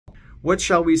What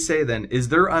shall we say then? Is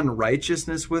there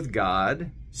unrighteousness with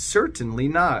God? Certainly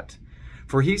not.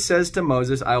 For he says to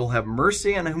Moses, I will have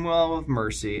mercy on whom I will have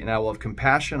mercy, and I will have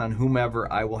compassion on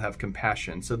whomever I will have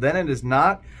compassion. So then it is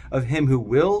not of him who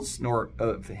wills, nor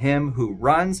of him who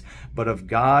runs, but of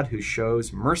God who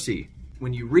shows mercy.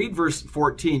 When you read verse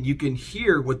 14, you can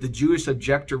hear what the Jewish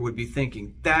objector would be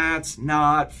thinking. That's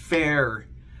not fair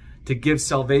to give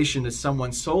salvation to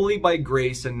someone solely by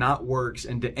grace and not works,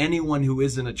 and to anyone who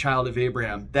isn't a child of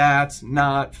Abraham. That's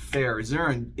not fair. Is there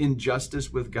an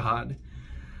injustice with God?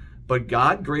 But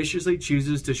God graciously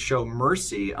chooses to show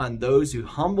mercy on those who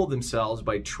humble themselves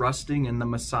by trusting in the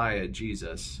Messiah,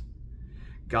 Jesus.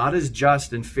 God is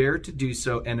just and fair to do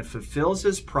so, and it fulfills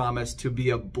his promise to be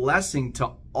a blessing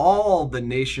to all the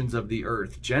nations of the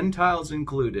earth, Gentiles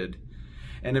included.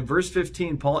 And in verse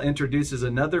 15, Paul introduces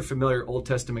another familiar Old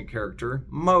Testament character,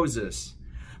 Moses.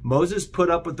 Moses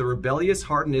put up with the rebellious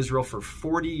heart in Israel for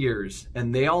 40 years,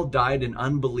 and they all died in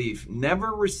unbelief,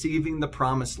 never receiving the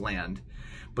promised land.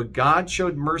 But God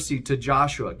showed mercy to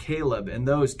Joshua, Caleb, and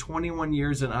those 21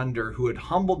 years and under who had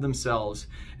humbled themselves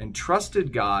and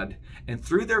trusted God, and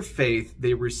through their faith,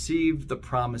 they received the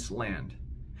promised land.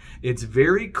 It's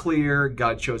very clear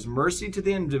God shows mercy to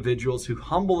the individuals who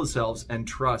humble themselves and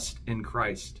trust in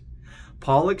Christ.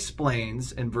 Paul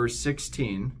explains in verse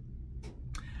 16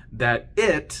 that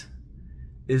it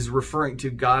is referring to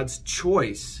God's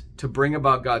choice to bring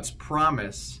about God's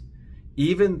promise,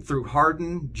 even through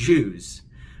hardened Jews,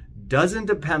 doesn't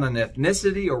depend on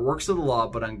ethnicity or works of the law,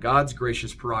 but on God's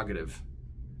gracious prerogative.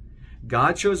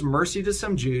 God shows mercy to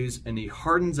some Jews and he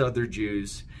hardens other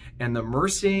Jews, and the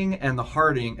mercying and the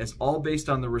hardening is all based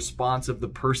on the response of the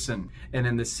person. And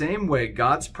in the same way,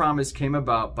 God's promise came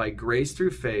about by grace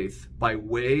through faith, by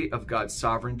way of God's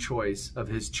sovereign choice of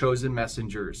his chosen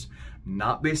messengers,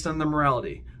 not based on the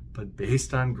morality, but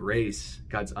based on grace,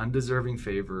 God's undeserving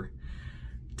favor,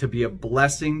 to be a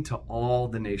blessing to all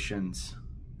the nations.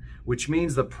 Which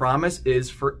means the promise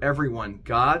is for everyone.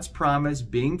 God's promise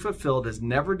being fulfilled has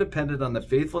never depended on the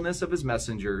faithfulness of his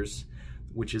messengers,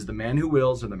 which is the man who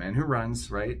wills or the man who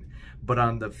runs, right? But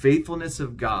on the faithfulness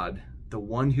of God, the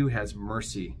one who has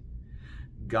mercy.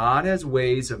 God has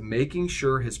ways of making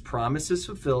sure his promise is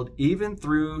fulfilled even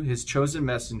through his chosen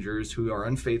messengers who are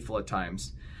unfaithful at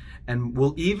times, and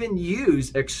will even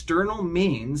use external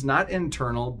means, not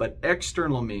internal, but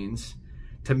external means,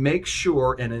 to make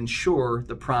sure and ensure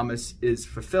the promise is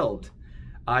fulfilled.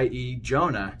 I.e.,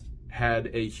 Jonah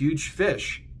had a huge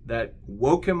fish that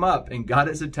woke him up and got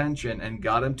his attention and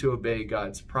got him to obey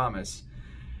God's promise.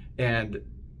 And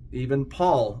even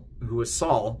Paul, who was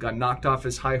Saul, got knocked off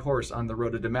his high horse on the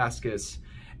road to Damascus,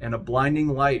 and a blinding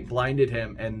light blinded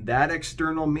him, and that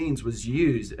external means was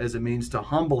used as a means to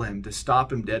humble him, to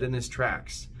stop him dead in his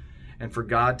tracks, and for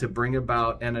God to bring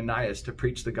about Ananias to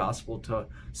preach the gospel to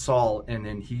Saul, and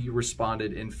then he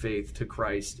responded in faith to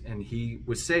Christ, and he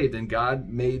was saved. And God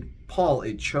made Paul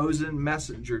a chosen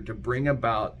messenger to bring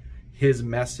about his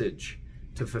message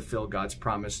to fulfill God's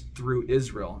promise through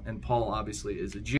Israel. And Paul obviously is a Jew.